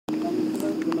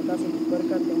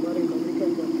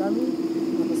kami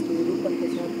atas kehidupan,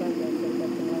 kesehatan, dan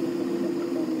berkat yang lain yang berikan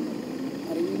kepada kami.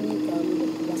 Hari ini kami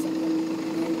bertugas akan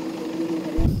naik ke gunung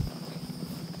Karianga.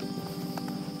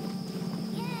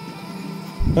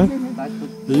 Hah?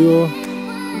 Iya.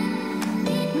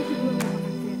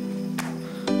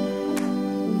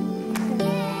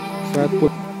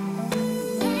 Satu.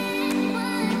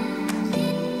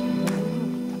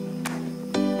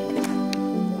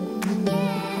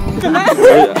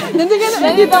 Nanti kan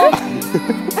nanti tahu.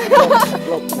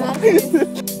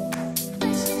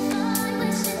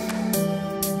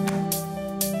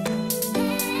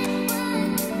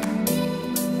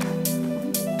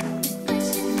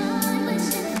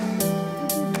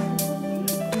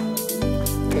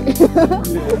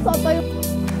 Sampai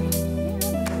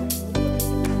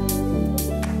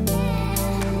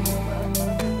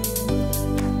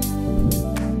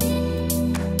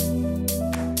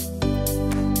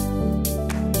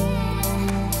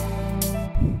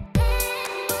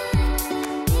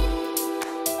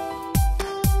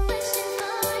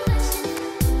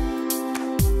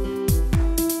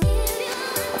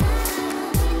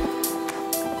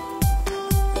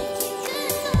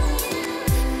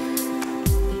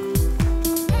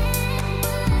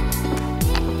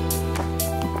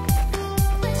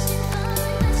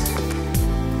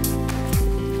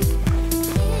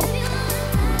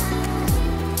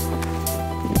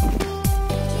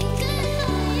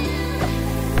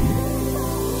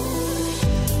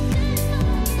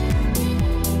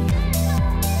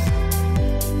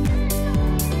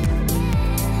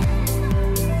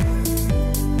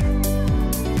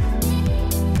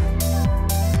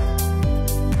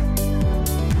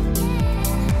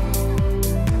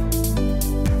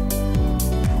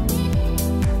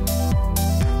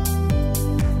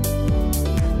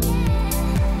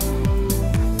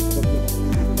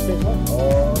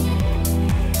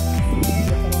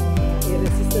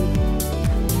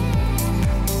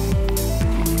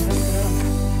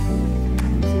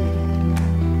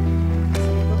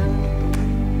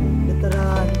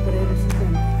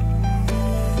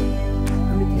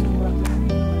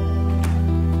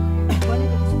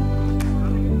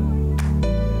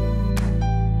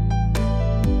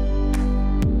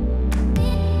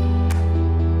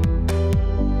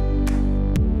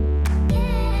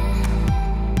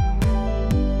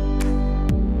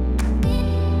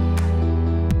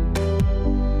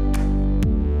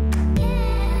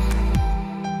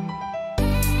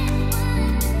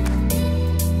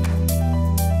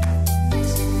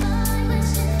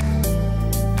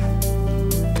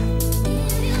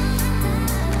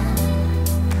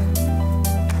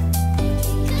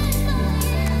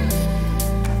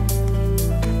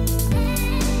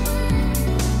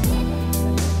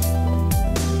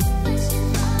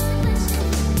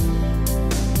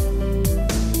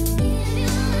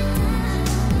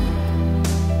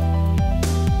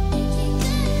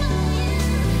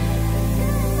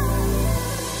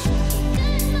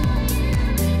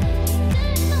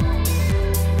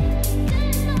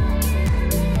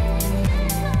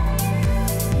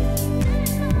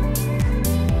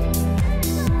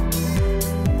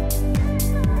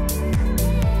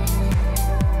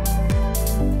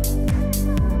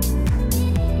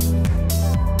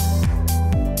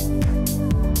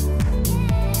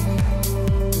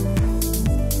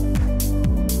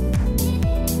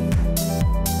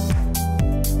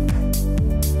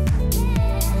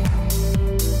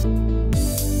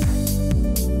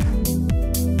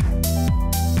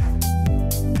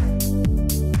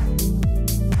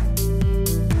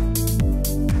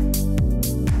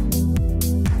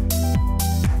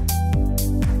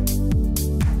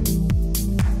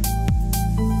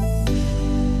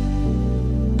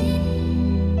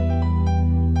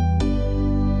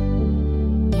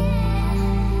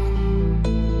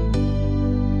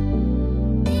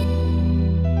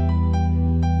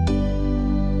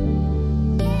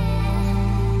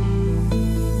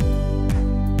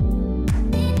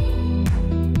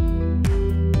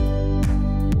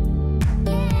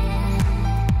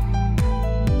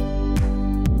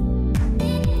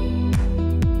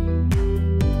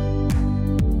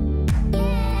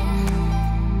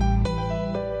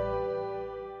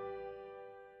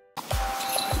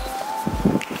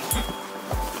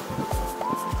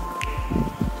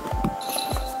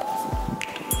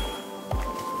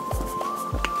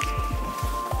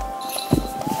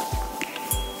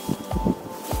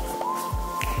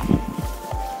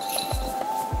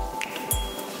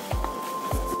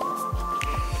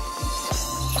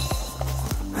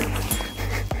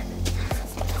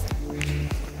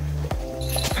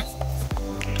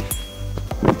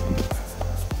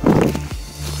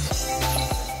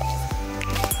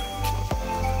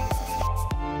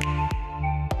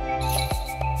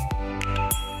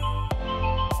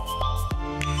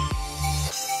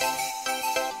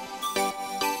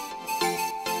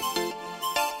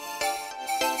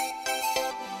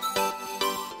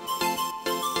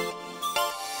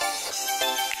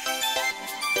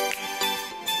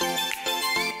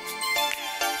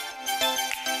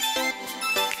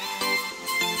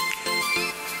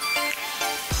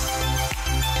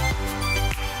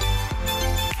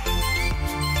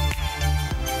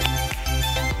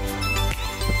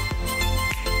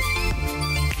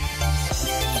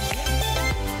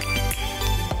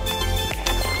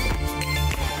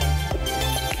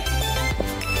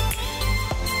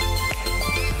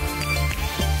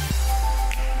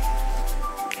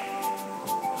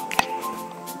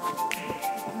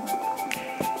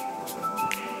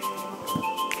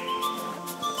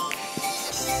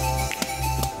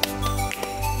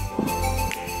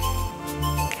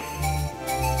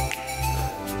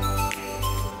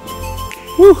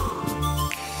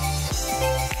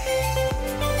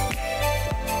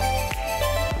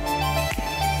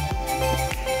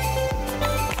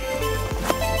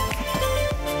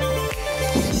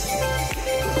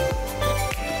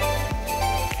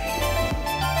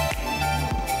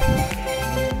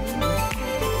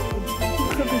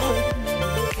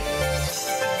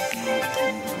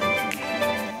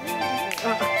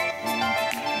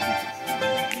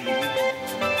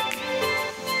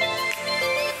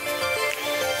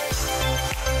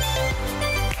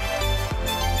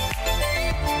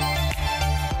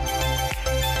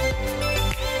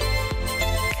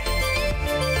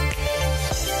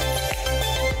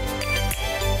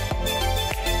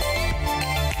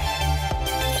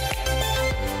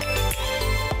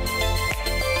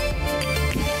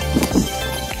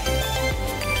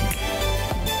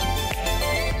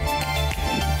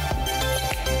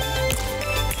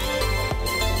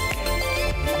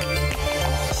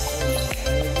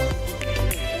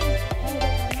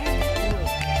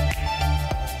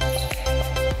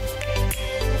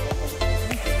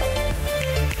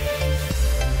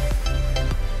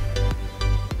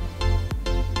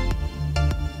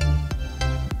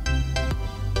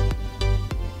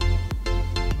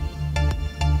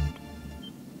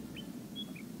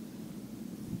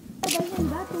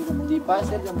Di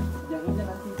pasir yang ini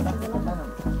nanti tangan kanan.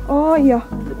 Oh iya.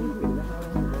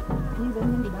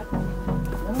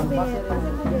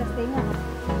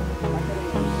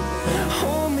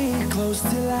 Hold me close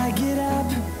till I get up.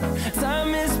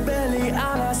 Time is barely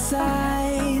on our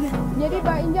side. Jadi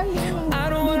Pak Injang di I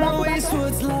don't wanna waste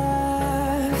what's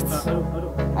left.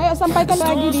 Ayo sampaikan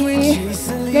lagi di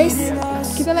guys,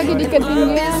 kita lagi di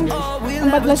ketinggian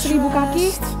 14.000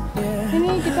 kaki.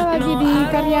 Ini kita lagi di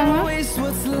Karianga.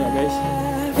 Ya guys,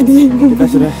 kita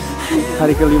sudah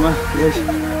hari kelima guys.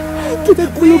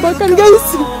 Kita belum makan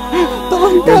guys.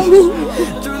 Tolong kami.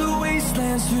 Through the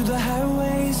wastelands, through the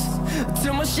highways,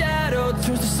 till my shadow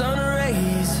turns to sun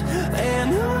rays,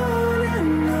 and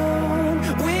on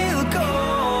we'll go.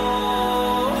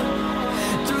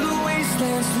 Through the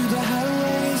wastelands, through the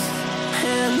highways,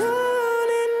 and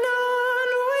on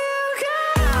we'll go.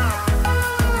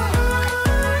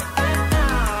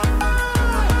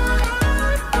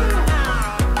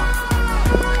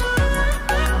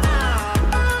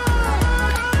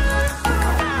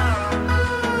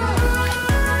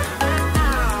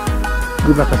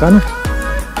 Di belakang sana.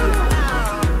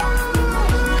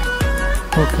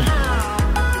 Oke.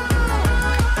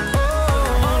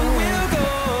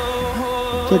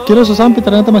 Saya kira sudah sampai,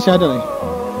 ternyata masih ada lagi.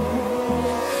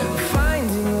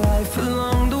 Finding life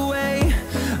along the way,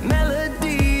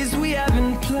 melodies we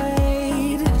haven't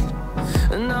played.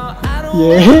 No, I don't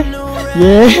want no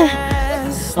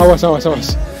rest.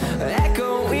 Awas.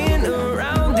 Echoing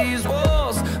around these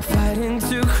walls, fighting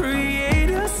to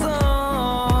create a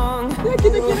song.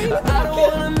 I don't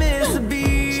wanna miss a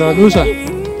beat. Istirahat dulu, Sa.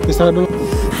 Istirahat dulu.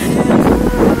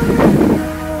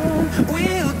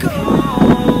 We'll go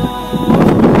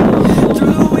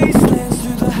through the wastelands,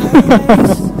 through the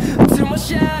highways, till my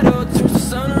shadow turns to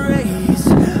sun rays,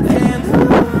 and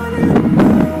on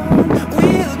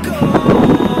we'll go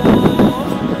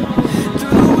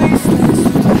through the wastelands,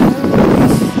 through the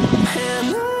highways, and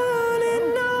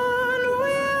on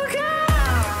we'll go.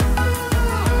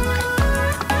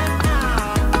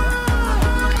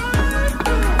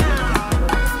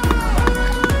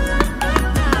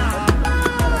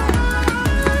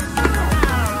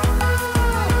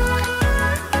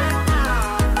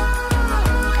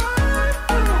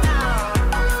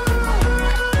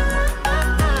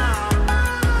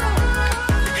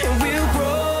 And we'll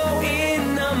grow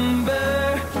in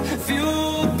number,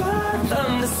 fueled by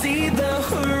them to see the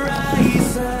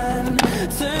horizon,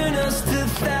 turn us to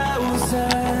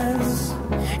thousands.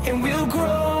 And we'll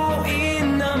grow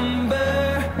in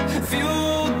number,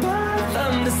 fueled by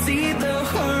them to see the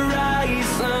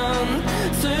horizon,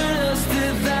 turn us to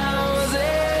thousands.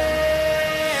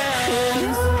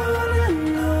 And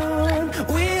on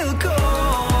we'll go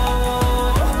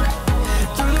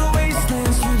through the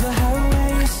wastelands, through the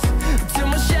highways, till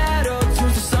my shadow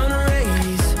turns to sun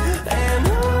rays, and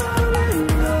on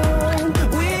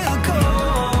we'll go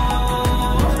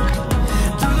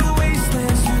through the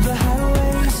wastelands, through the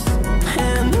highways,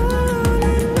 and on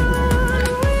we'll go.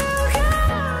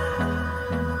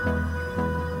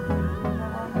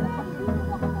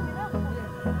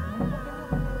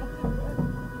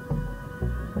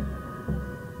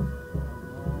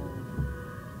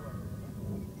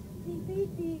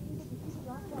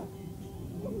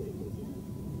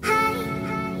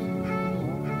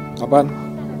 Apaan?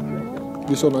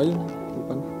 Di sono aja,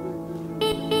 depan.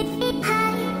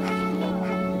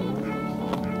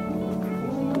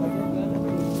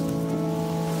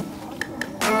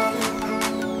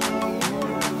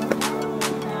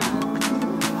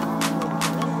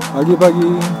 Pagi-pagi.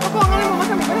 Kok kalian mau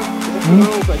makan apa?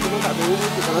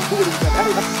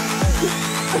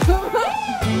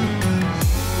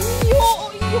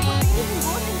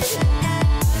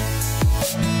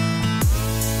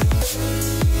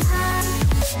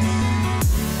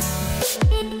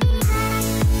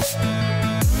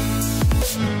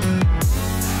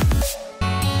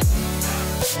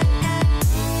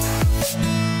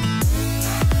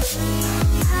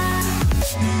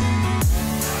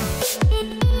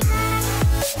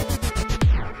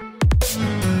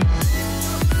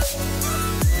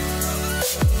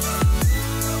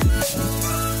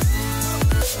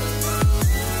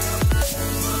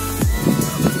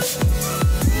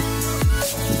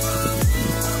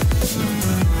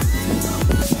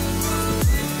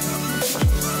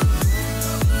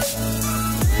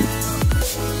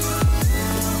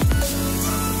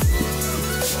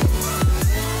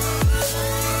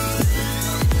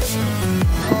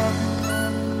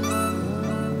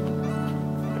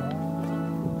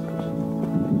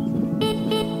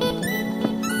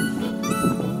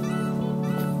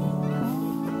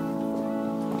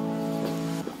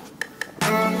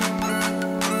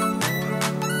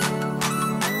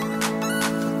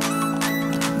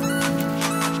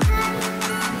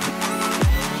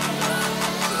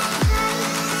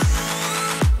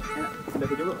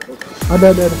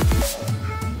 Ada.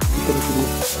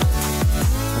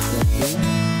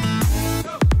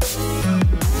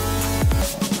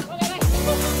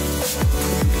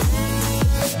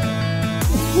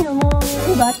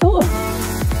 Mau batu.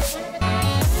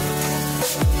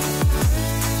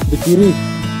 Di kiri.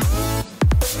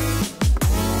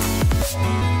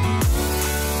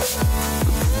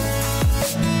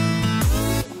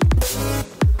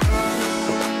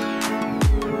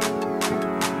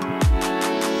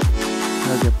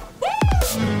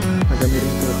 Agak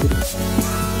miring ke kiri.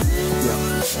 Ya.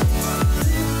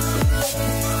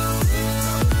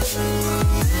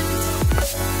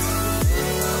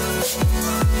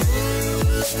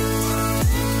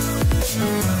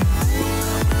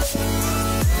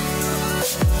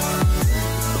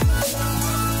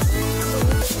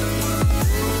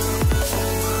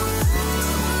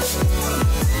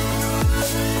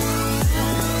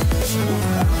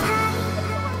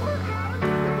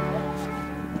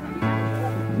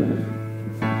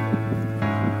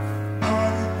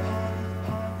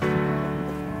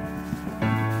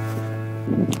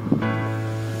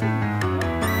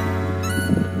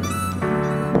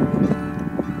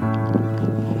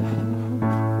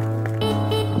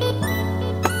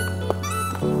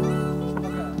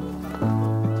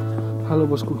 Halo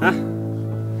bosku. Hah?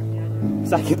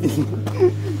 Sakit ini.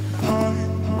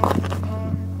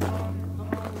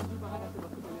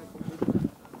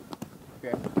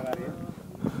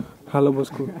 Halo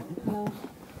bosku.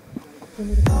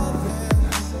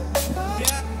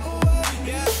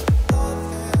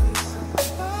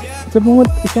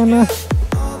 Cepet ikannya.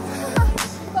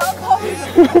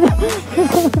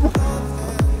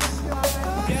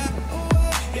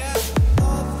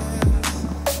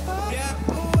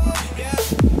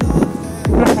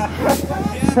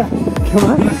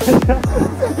 Gimana?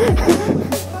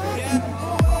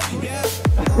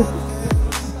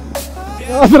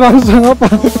 Oh, terangsang apa?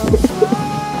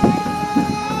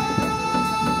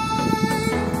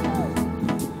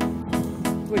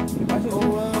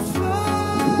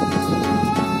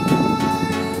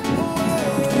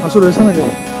 Masuk dari sana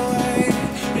kan?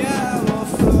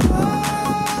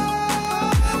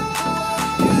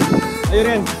 Ayo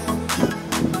Rian.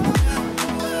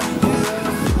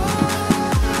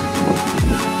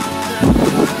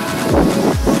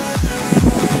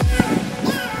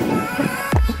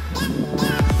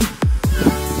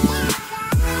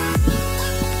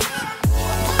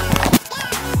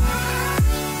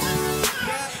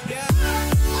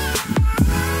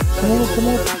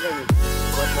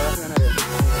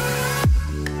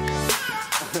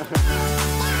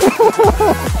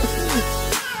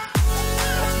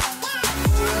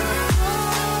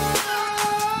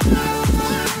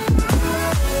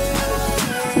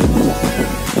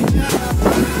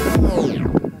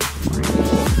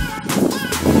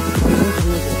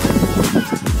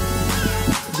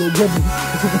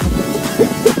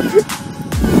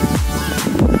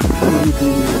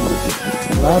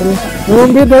 Lari,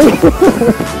 ngombe deh.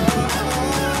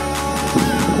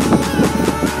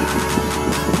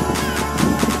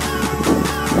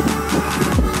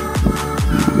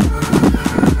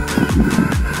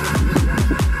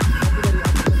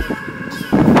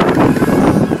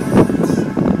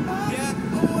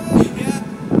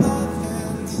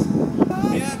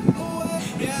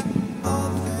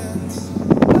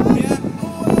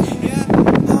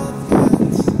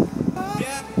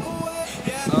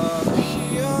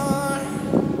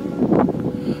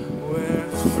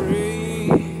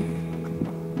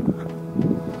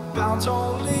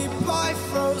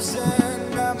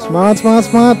 Semangat, semangat,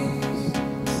 semangat.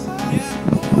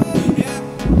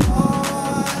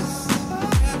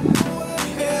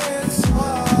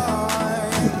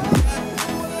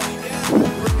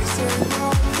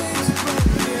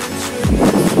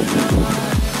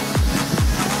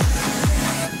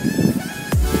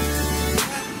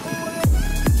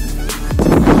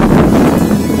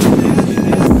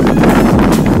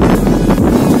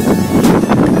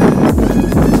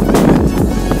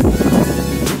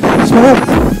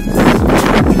 Semangat.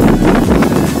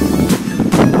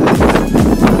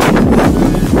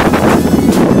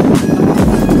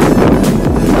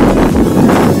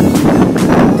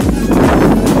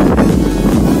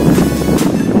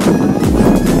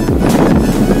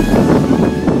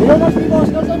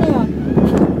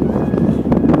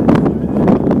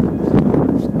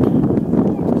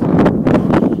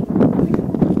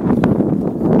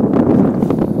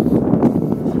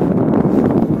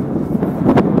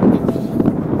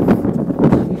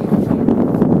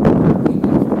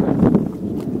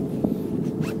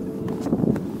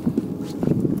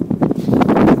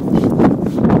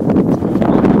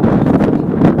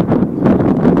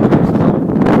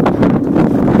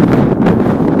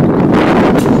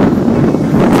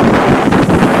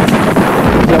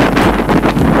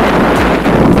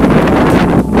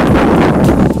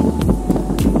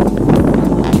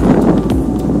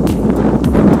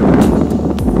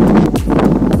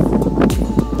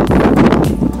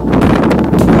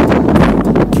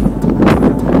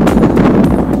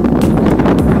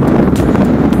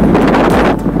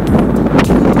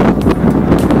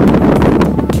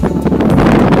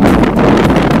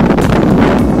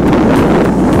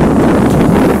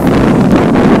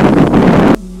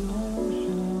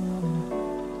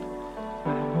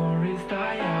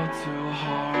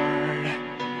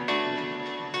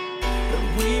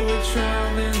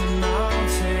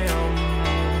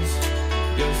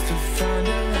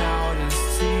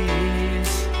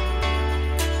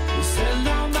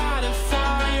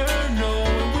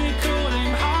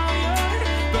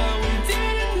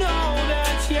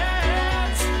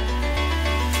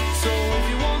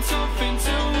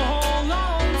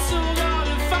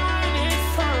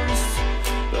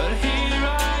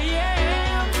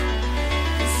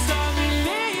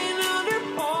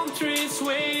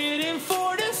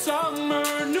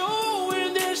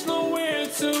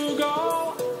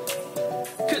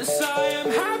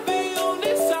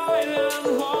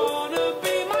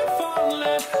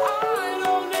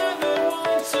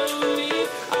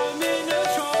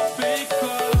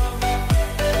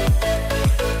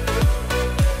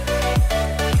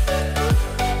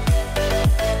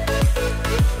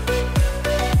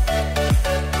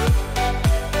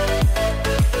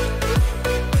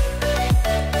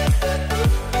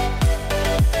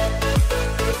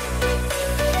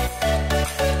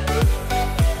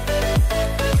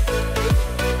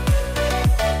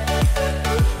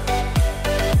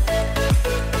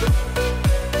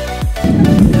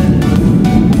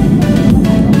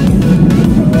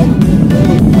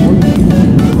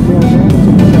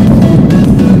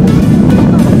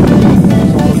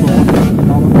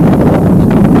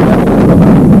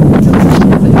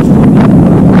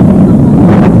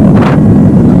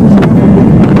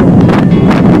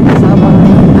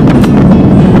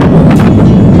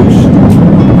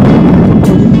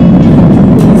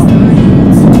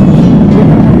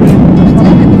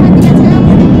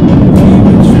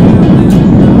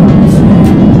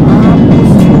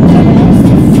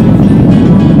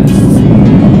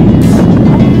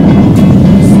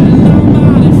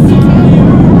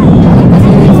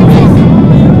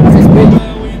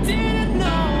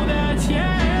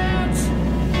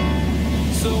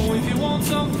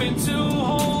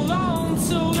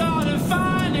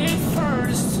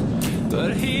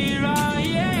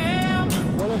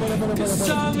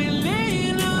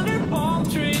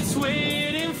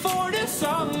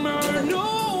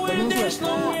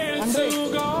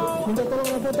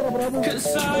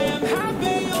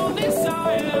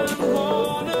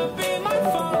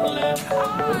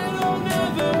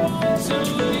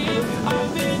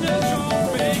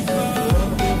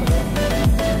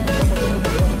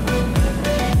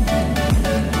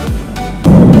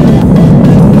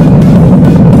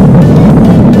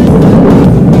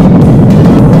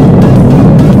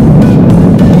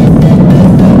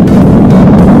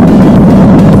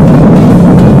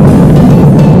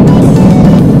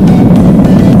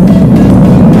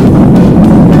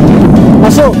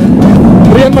 Asho,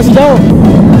 Rian masih jauh.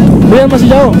 Rian masih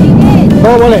jauh.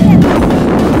 Oh, boleh.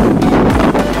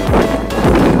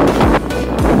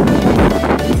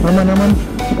 Aman, aman.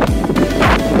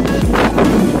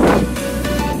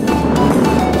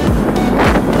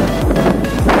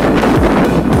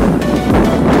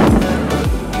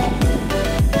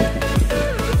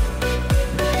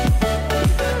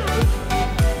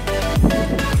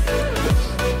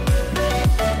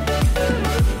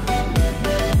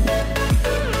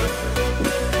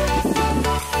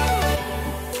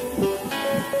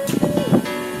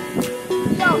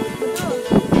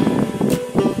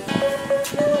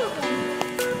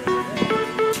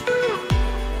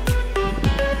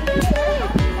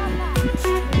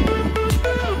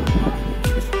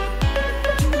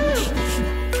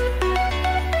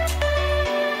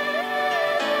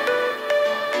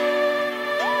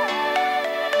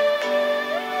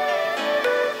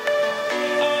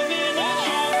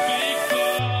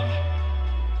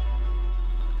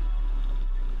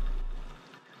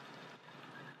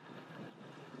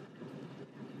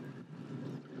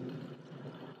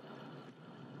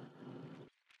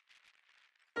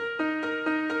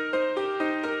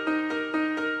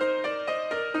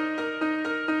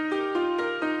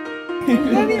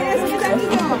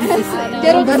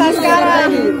 Jeruk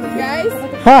sekarang, guys.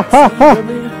 Hahaha.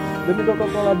 Demi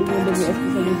Coca-Cola dingin, demi es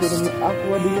pisang dingin, demi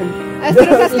aqua dingin.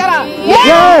 Jeruk sekarang.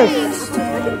 Yes.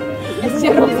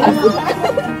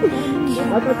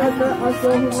 Kata-kata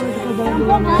Asho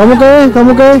Kamu ke?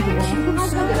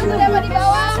 Udah di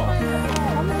bawah.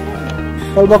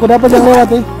 Kalau baku dapat yang lewat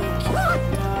nih.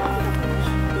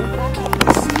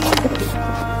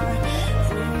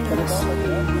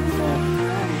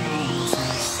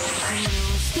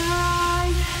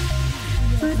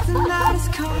 But the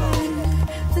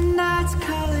night's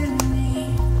calling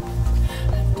me.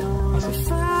 I don't wanna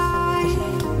fight,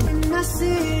 and my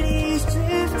city's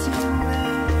drifting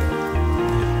away.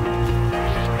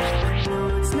 I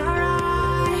know it's not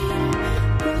right,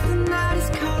 but the night is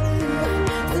calling,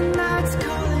 the night's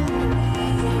calling me.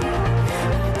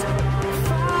 I don't wanna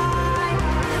fight,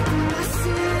 and my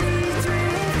city's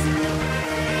drifting away.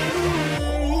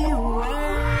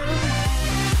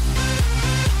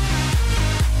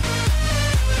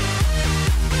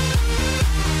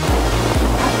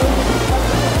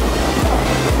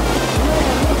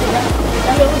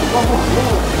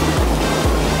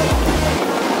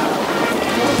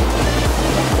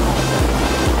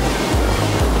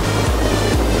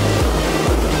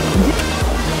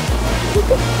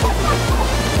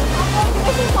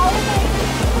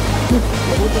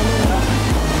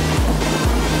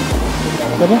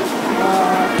 Siapa?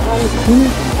 Ini.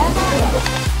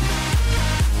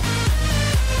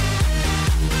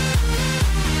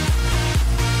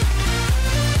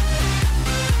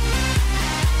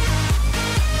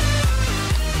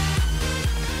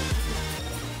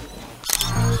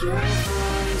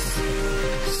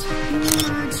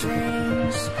 My dream